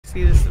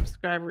see the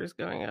subscribers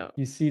going up.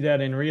 You see that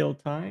in real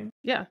time?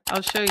 Yeah,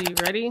 I'll show you.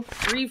 Ready?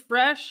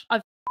 Refresh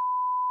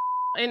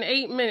in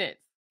 8 minutes.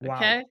 Wow.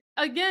 Okay.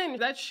 Again,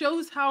 that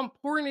shows how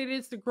important it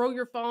is to grow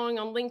your following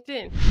on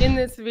LinkedIn. In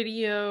this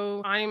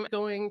video, I'm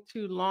going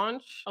to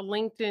launch a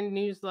LinkedIn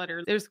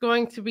newsletter. There's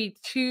going to be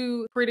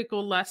 2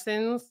 critical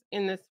lessons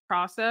in this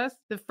process.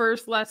 The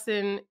first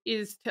lesson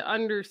is to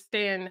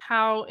understand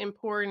how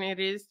important it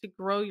is to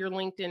grow your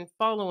LinkedIn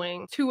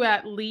following to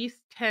at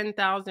least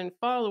 10,000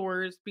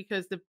 followers,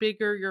 because the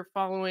bigger your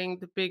following,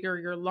 the bigger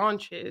your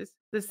launch is.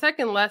 The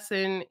second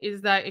lesson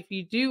is that if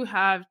you do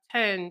have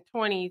 10,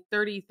 20,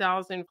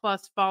 30,000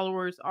 plus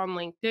followers on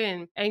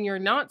LinkedIn and you're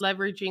not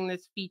leveraging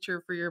this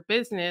feature for your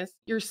business,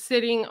 you're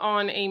sitting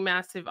on a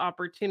massive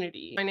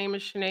opportunity. My name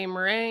is Shanee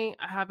Moret.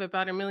 I have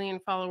about 1 million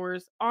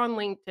followers on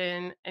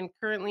LinkedIn and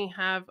currently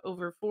have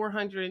over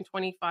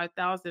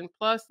 425,000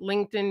 plus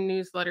LinkedIn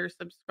newsletter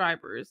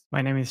subscribers.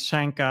 My name is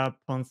Shanka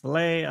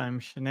Poncelet.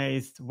 I'm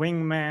Shanee's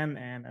wingman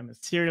and I'm a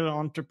serial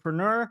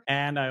entrepreneur.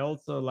 And I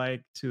also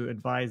like to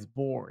advise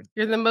boards.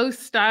 You're the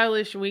most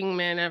stylish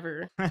wingman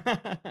ever.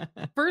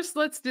 First,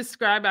 let's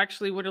describe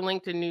actually what a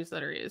LinkedIn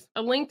newsletter is.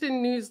 A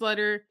LinkedIn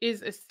newsletter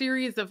is a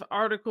series of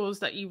articles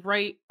that you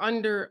write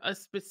under a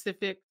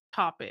specific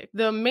topic.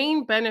 The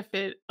main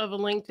benefit of a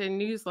LinkedIn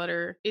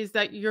newsletter is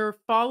that your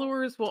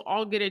followers will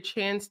all get a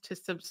chance to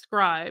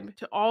subscribe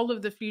to all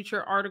of the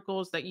future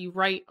articles that you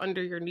write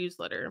under your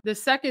newsletter. The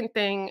second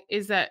thing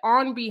is that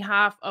on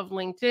behalf of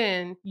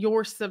LinkedIn,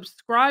 your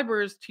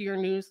subscribers to your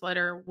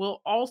newsletter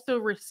will also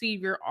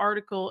receive your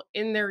article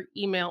in their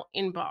email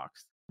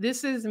inbox.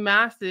 This is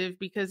massive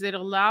because it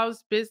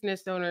allows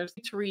business owners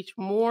to reach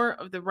more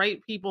of the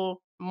right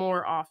people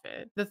more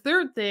often. The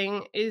third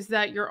thing is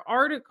that your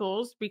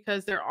articles,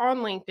 because they're on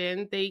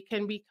LinkedIn, they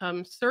can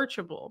become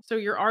searchable. So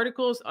your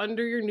articles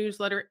under your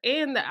newsletter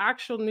and the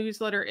actual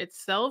newsletter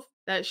itself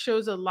that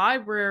shows a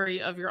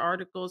library of your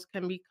articles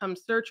can become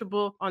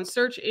searchable on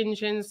search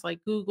engines like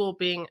Google,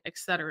 Bing,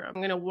 etc. I'm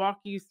going to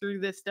walk you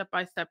through this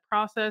step-by-step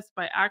process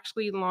by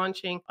actually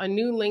launching a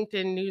new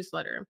LinkedIn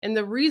newsletter. And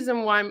the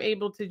reason why I'm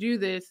able to do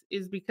this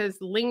is because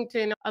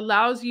LinkedIn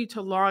allows you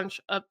to launch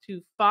up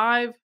to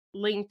 5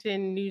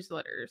 LinkedIn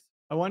newsletters.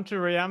 I want to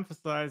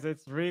reemphasize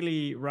it's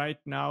really right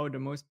now the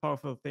most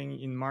powerful thing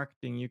in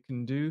marketing you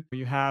can do.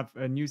 You have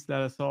a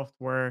newsletter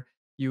software,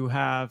 you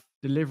have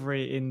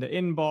delivery in the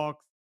inbox,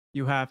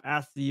 you have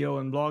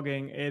SEO and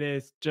blogging. It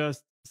is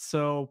just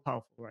so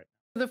powerful right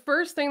now. The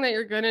first thing that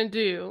you're going to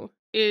do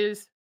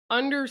is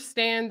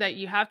understand that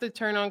you have to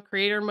turn on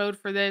creator mode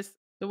for this.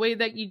 The way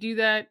that you do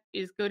that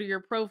is go to your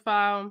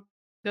profile,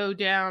 go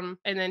down,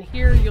 and then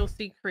here you'll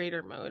see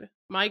creator mode.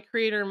 My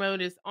creator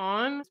mode is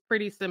on. It's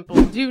pretty simple.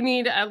 You do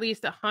need at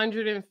least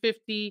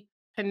 150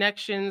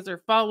 connections or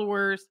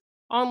followers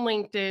on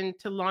LinkedIn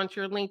to launch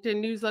your LinkedIn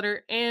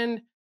newsletter.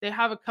 And they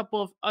have a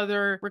couple of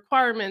other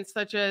requirements,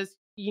 such as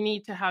you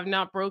need to have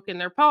not broken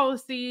their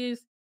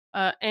policies,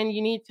 and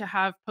you need to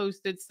have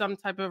posted some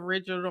type of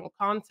original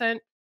content.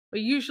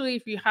 But usually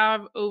if you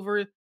have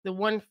over the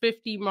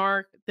 150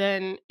 mark,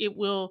 then it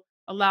will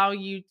allow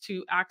you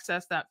to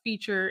access that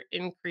feature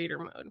in creator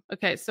mode.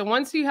 Okay, so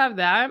once you have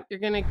that, you're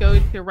going to go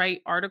to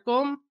write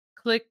article,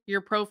 click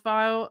your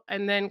profile,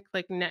 and then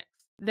click next.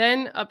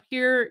 Then up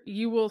here,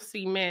 you will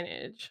see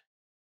manage.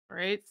 All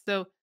right,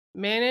 so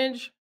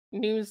manage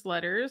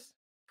newsletters,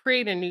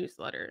 create a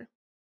newsletter.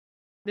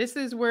 This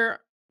is where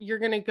you're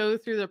going to go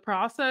through the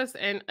process.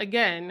 And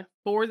again,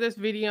 for this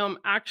video, I'm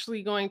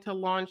actually going to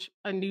launch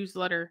a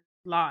newsletter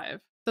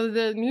live. So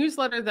the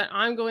newsletter that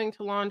I'm going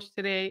to launch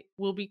today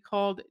will be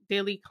called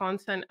Daily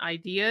Content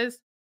Ideas.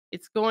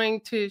 It's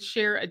going to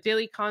share a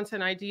daily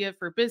content idea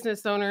for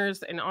business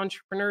owners and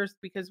entrepreneurs,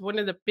 because one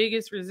of the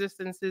biggest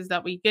resistances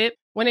that we get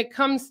when it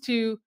comes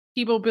to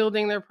people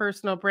building their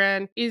personal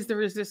brand is the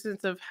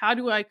resistance of how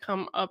do I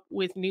come up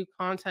with new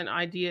content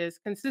ideas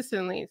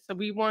consistently. So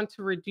we want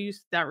to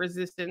reduce that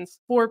resistance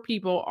for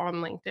people on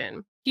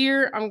LinkedIn.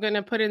 Here, I'm going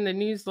to put in the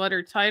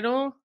newsletter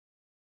title.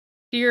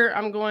 Here,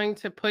 I'm going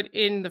to put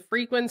in the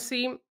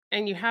frequency,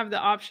 and you have the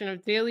option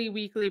of daily,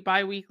 weekly,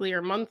 bi-weekly,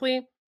 or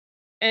monthly.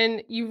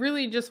 And you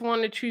really just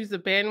want to choose the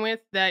bandwidth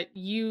that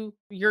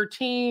your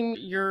team,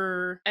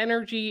 your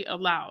energy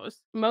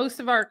allows. Most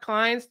of our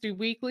clients do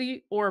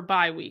weekly or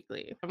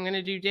bi-weekly. I'm going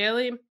to do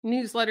daily.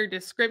 Newsletter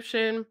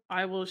description.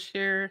 I will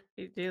share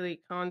a daily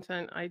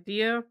content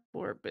idea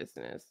for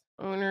business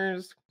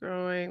owners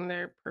growing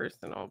their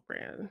personal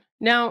brand.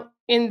 Now,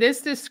 in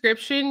this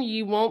description,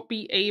 you won't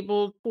be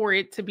able for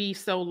it to be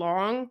so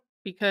long,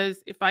 because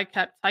if I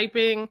kept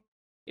typing,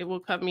 it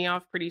will cut me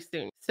off pretty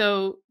soon.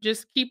 So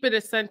just keep it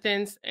a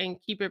sentence and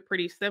keep it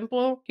pretty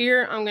simple.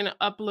 Here, I'm going to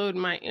upload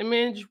my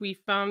image. We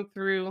found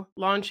through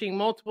launching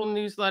multiple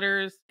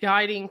newsletters,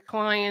 guiding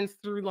clients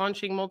through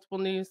launching multiple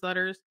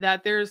newsletters,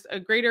 that there's a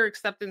greater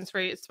acceptance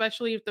rate,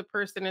 especially if the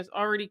person is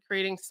already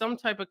creating some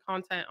type of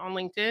content on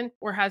LinkedIn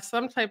or has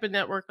some type of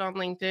network on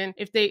LinkedIn,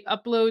 if they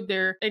upload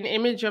an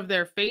image of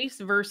their face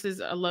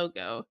versus a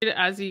logo.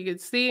 As you can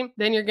see,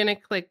 then you're going to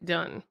click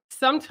done.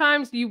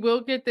 Sometimes you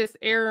will get this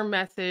error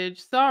message,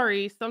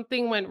 "Sorry,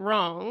 something went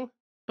wrong,"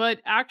 but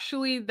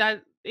actually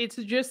that it's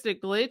just a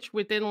glitch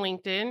within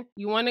LinkedIn.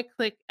 You wanna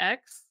click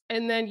X,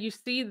 and then you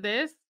see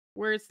this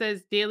where it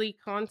says daily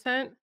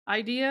content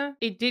idea.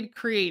 It did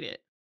create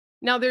it.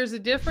 Now there's a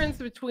difference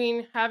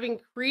between having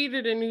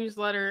created a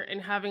newsletter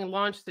and having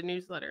launched a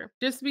newsletter.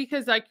 Just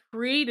because I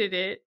created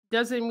it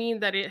doesn't mean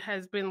that it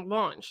has been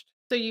launched.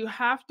 So you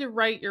have to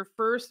write your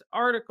first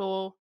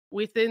article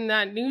within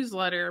that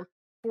newsletter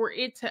for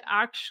it to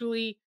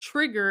actually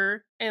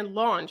trigger and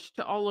launch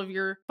to all of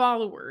your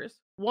followers.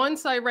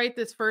 Once I write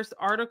this first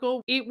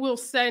article, it will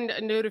send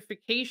a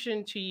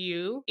notification to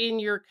you in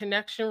your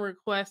connection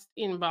request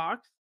inbox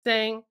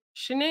saying,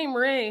 Shanee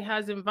Moret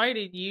has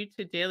invited you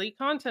to Daily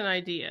Content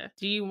Idea.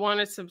 Do you want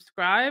to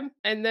subscribe?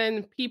 And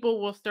then people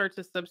will start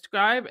to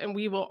subscribe and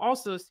we will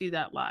also see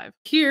that live.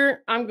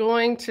 Here, I'm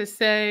going to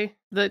say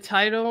the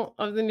title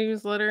of the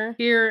newsletter.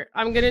 Here,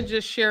 I'm going to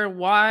just share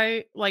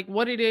why, like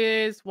what it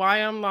is, why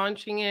I'm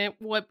launching it,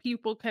 what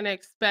people can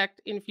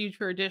expect in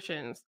future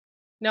editions.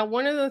 Now,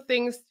 one of the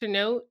things to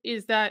note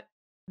is that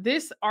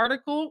this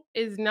article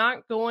is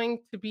not going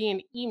to be an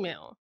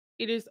email.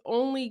 It is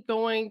only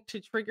going to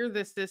trigger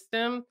the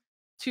system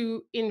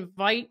to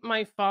invite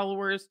my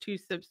followers to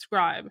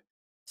subscribe.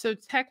 So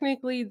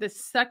technically, the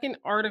second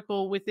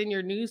article within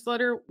your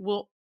newsletter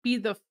will be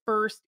the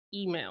first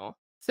email.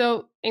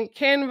 So in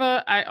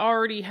Canva, I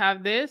already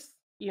have this,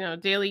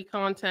 daily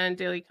content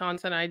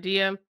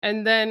idea.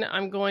 And then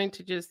I'm going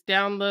to just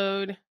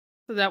download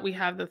so that we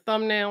have the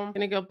thumbnail. I'm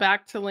going to go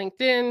back to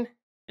LinkedIn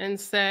and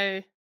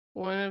say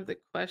one of the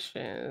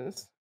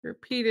questions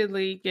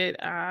repeatedly get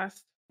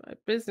asked by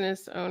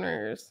business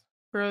owners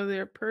grow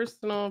their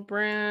personal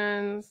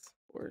brands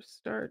or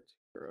start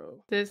to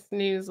grow. This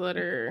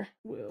newsletter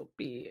will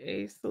be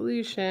a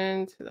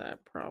solution to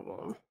that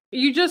problem.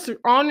 You just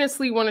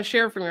honestly want to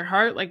share from your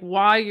heart, like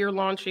why you're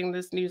launching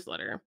this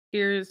newsletter.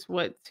 Here's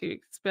what to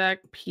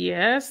expect.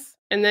 PS.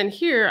 And then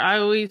here, I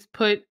always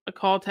put a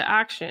call to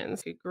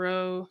actions to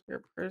grow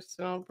your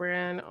personal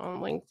brand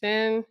on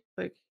LinkedIn.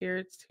 Click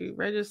here to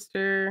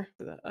register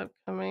for the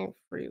upcoming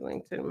free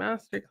LinkedIn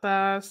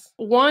masterclass.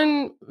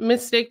 One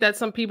mistake that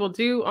some people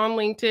do on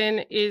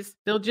LinkedIn is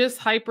they'll just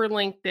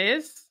hyperlink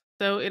this.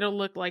 So it'll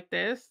look like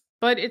this.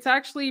 But it's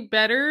actually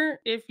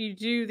better if you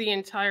do the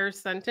entire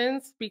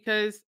sentence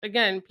because,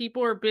 again,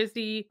 people are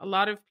busy. A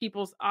lot of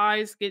people's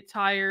eyes get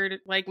tired,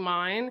 like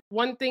mine.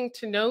 One thing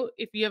to note,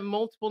 if you have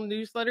multiple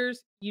newsletters,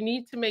 you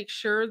need to make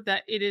sure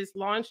that it is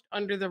launched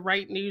under the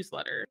right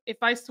newsletter. If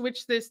I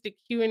switch this to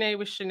Q&A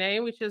with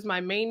Shanee, which is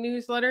my main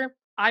newsletter,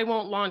 I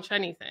won't launch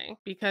anything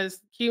because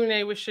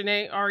Q&A with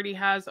Shanee already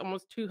has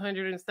almost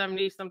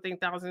 270 something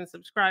thousand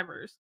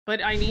subscribers.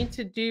 But I need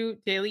to do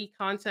daily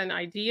content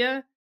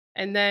idea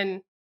and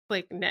then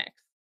click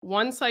next.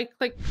 Once I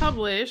click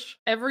publish,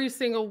 every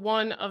single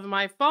one of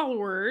my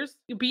followers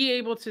will be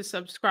able to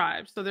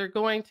subscribe. So they're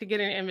going to get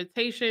an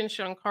invitation.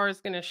 Shankar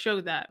is going to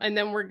show that. And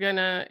then we're going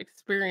to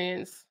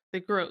experience the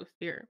growth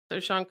here.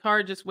 So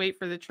Shankar, just wait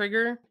for the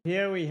trigger.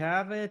 Here we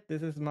have it.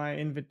 This is my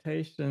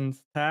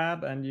invitations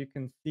tab, and you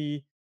can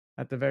see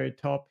at the very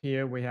top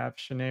here, we have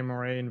Shanee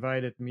Moret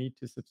invited me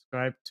to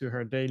subscribe to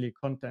her daily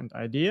content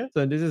idea.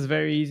 So this is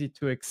very easy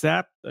to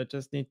accept. I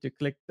just need to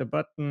click the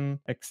button,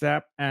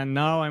 accept, and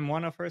now I'm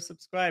one of her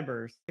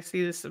subscribers. I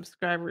see the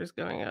subscribers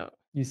going up.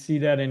 You see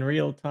that in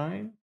real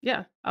time?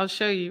 Yeah, I'll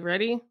show you.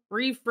 Ready?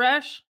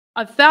 Refresh.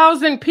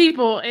 1,000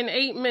 people in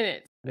 8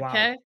 minutes.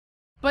 Okay. Wow.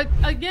 But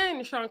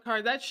again,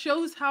 Shankar, that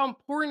shows how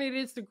important it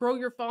is to grow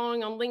your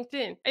following on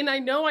LinkedIn. And I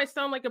know I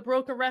sound like a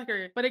broken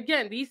record, but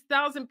again, these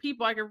 1,000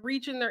 people I can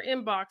reach in their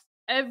inbox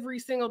every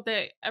single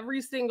day,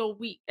 every single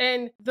week.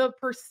 And the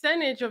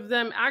percentage of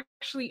them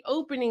actually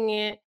opening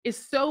it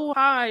is so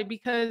high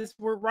because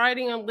we're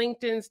riding on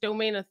LinkedIn's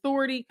domain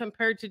authority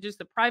compared to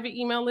just a private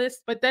email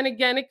list. But then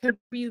again, it could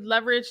be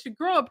leveraged to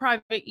grow a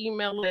private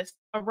email list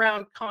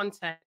around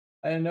content.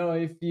 I don't know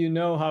if you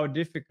know how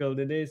difficult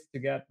it is to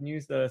get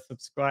newsletter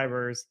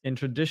subscribers in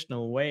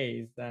traditional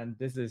ways, and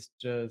this is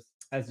just,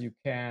 as you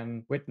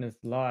can witness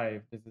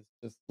live, this is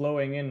just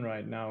flowing in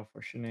right now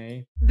for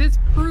Shanee. This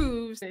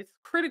proves it's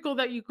critical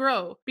that you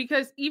grow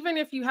because even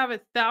if you have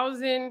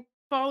 1,000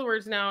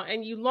 followers now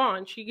and you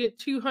launch, you get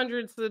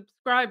 200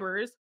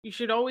 subscribers, you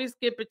should always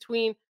get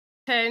between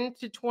 10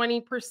 to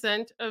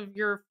 20% of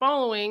your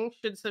following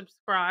should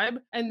subscribe.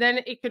 And then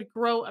it could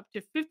grow up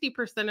to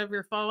 50% of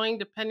your following,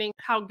 depending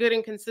how good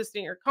and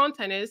consistent your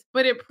content is.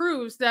 But it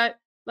proves that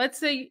let's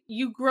say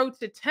you grow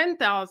to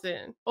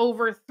 10,000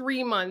 over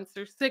 3 months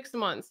or 6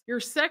 months. Your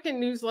second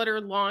newsletter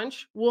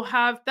launch will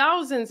have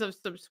thousands of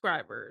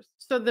subscribers.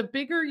 So the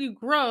bigger you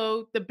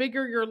grow, the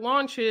bigger your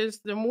launch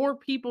is, the more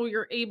people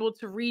you're able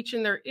to reach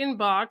in their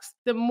inbox,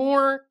 the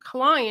more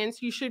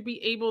clients you should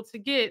be able to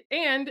get.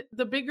 And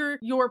the bigger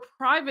your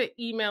private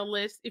email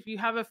list, if you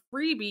have a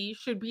freebie,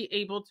 should be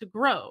able to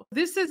grow.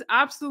 This is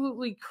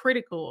absolutely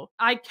critical.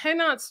 I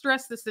cannot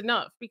stress this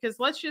enough because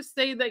let's just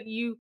say that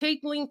you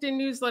take LinkedIn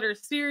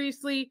newsletters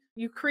seriously.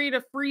 You create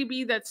a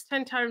freebie that's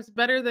 10 times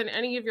better than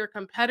any of your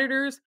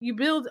competitors. You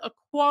build a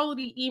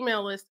quality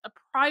email list, a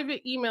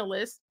private email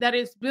list that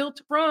is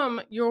built from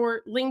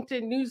your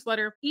LinkedIn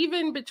newsletter,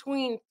 even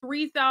between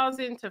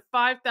 3,000 to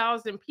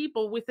 5,000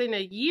 people within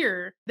a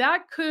year.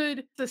 That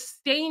could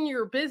sustain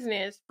your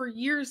business for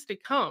years to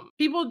come.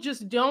 People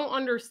just don't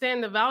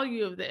understand the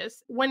value of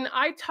this. When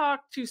I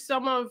talk to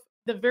some of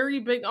the very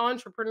big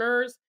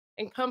entrepreneurs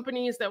and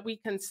companies that we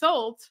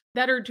consult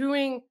that are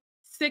doing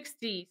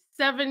 60,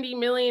 70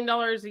 million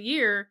dollars a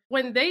year,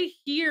 when they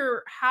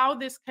hear how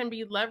this can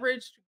be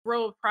leveraged to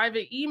grow a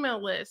private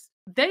email list,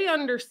 they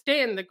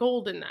understand the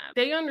gold in that.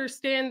 They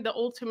understand the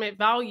ultimate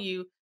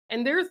value.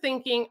 And they're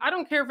thinking, I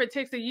don't care if it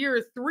takes a year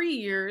or 3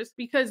 years,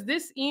 because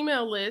this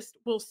email list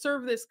will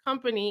serve this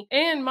company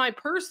and my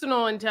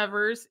personal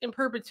endeavors in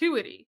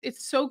perpetuity.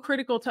 It's so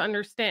critical to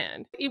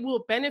understand. It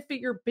will benefit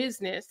your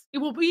business. It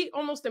will be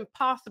almost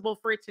impossible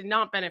for it to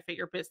not benefit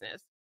your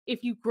business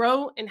if you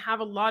grow and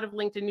have a lot of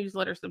LinkedIn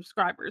newsletter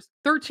subscribers.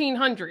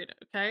 1,300,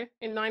 okay,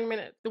 in 9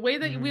 minutes. The way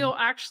that Mhm. we'll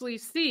actually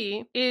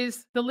see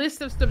is the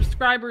list of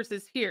subscribers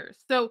is here.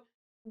 So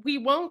we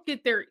won't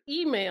get their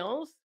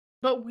emails,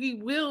 but we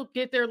will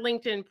get their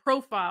LinkedIn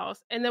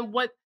profiles. And then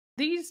what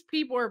these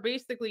people are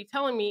basically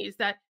telling me is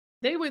that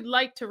they would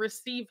like to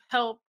receive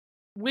help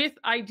with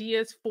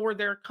ideas for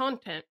their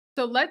content.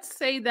 So let's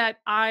say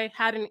that I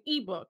had an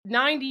ebook,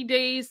 90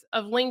 days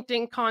of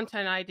LinkedIn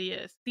content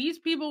ideas. These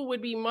people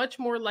would be much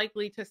more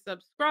likely to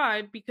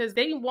subscribe because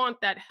they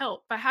want that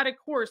help. If I had a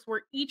course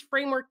where each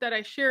framework that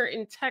I share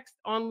in text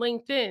on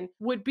LinkedIn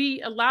would be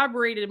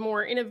elaborated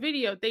more in a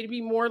video, they'd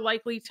be more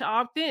likely to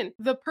opt in.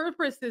 The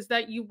purpose is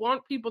that you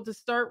want people to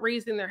start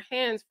raising their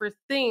hands for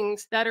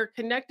things that are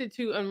connected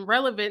to and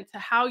relevant to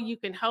how you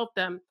can help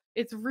them.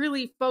 It's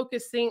really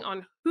focusing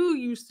on who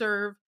you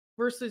serve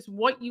versus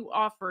what you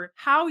offer,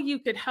 how you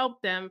could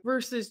help them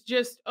versus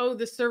just, oh,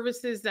 the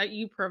services that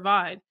you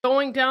provide.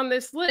 Going down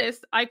this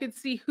list, I could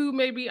see who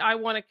maybe I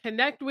want to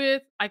connect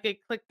with. I could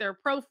click their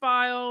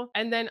profile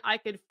and then I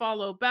could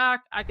follow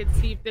back. I could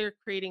see if they're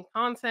creating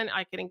content.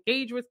 I could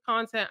engage with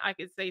content. I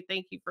could say,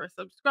 thank you for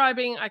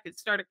subscribing. I could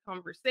start a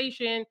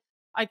conversation.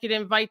 I could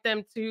invite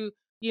them to,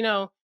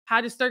 how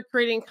to start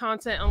creating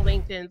content on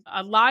LinkedIn,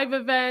 a live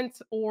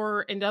event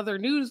or another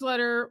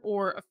newsletter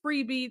or a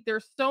freebie.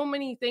 There's so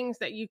many things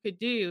that you could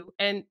do.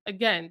 And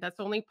again,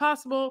 that's only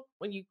possible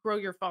when you grow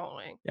your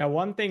following. Yeah,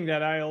 one thing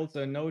that I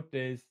also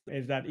noticed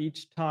is that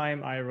each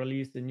time I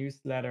release a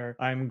newsletter,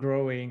 I'm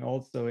growing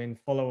also in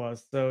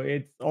followers. So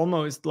it's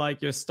almost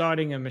like you're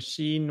starting a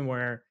machine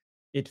where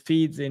it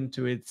feeds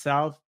into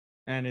itself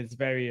and it's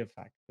very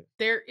effective.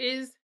 There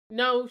is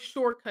no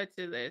shortcut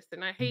to this,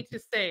 and I hate to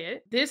say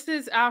it. This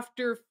is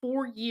after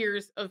 4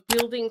 years of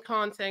building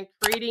content,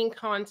 creating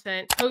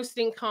content,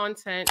 posting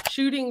content,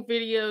 shooting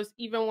videos,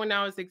 even when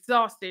I was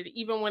exhausted,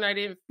 even when I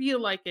didn't feel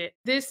like it.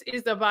 This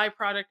is the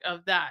byproduct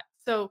of that.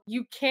 So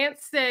you can't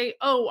say,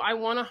 oh, I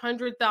want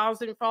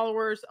 100,000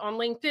 followers on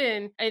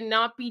LinkedIn and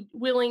not be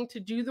willing to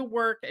do the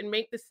work and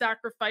make the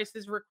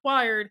sacrifices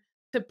required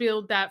to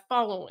build that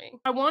following.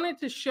 I wanted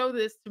to show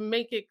this to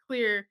make it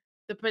clear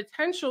the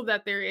potential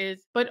that there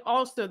is, but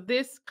also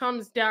this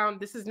comes down,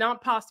 this is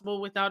not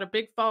possible without a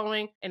big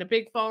following, and a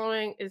big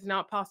following is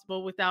not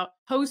possible without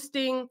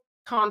posting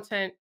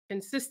content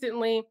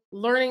consistently,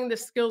 learning the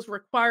skills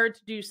required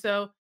to do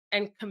so,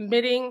 and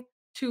committing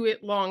to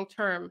it long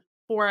term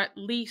for at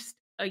least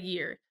a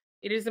year.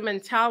 It is a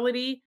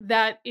mentality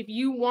that if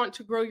you want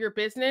to grow your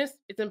business,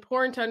 it's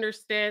important to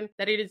understand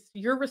that it is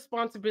your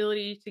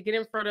responsibility to get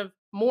in front of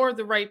more of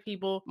the right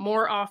people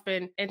more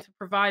often and to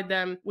provide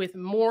them with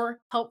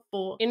more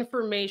helpful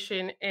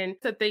information and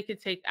that they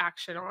could take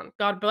action on.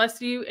 God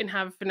bless you and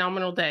have a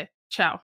phenomenal day. Ciao.